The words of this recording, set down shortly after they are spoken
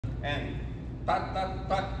and tat, tat,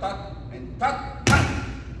 tat, tat, and tat, tat.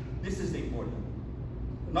 This is important.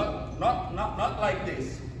 Not like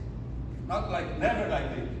this. Never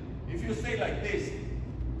like this. If you say like this,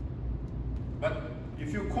 but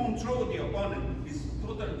if you control the opponent, it's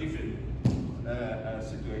totally different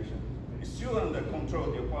situation. It's you under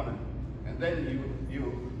control the opponent, and then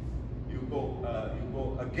you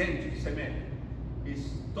go again to Seme. It's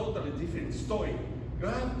totally different story.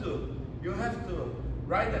 You have to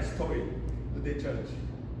write that story to the judge.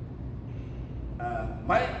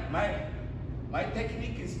 My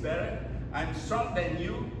technique is better. I'm stronger than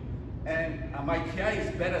you, and my ki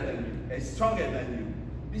is better than you, stronger than you.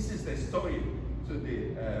 This is the story to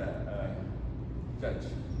the judge.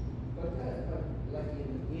 But like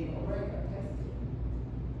in America testing,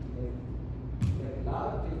 a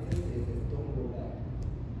lot of instances don't go back.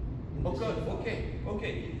 Okay.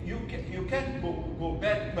 You can go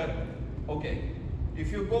back, but okay.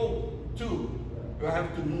 If you go 2, you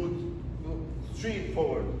have to move 3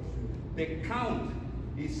 forward. The count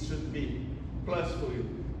should be plus for you.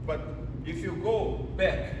 But if you go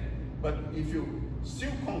back, but if you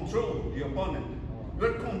still control the opponent,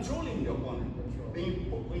 you're controlling the opponent. The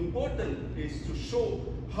important is to show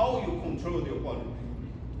how you control the opponent.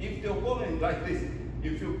 If the opponent like this,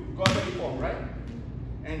 if you got the reform, right?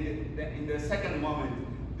 And in the second moment,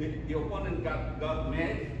 the opponent got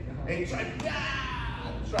mad and tried,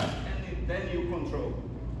 and then you control.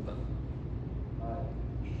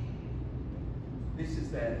 This is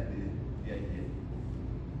the idea.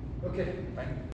 Okay. Thank you.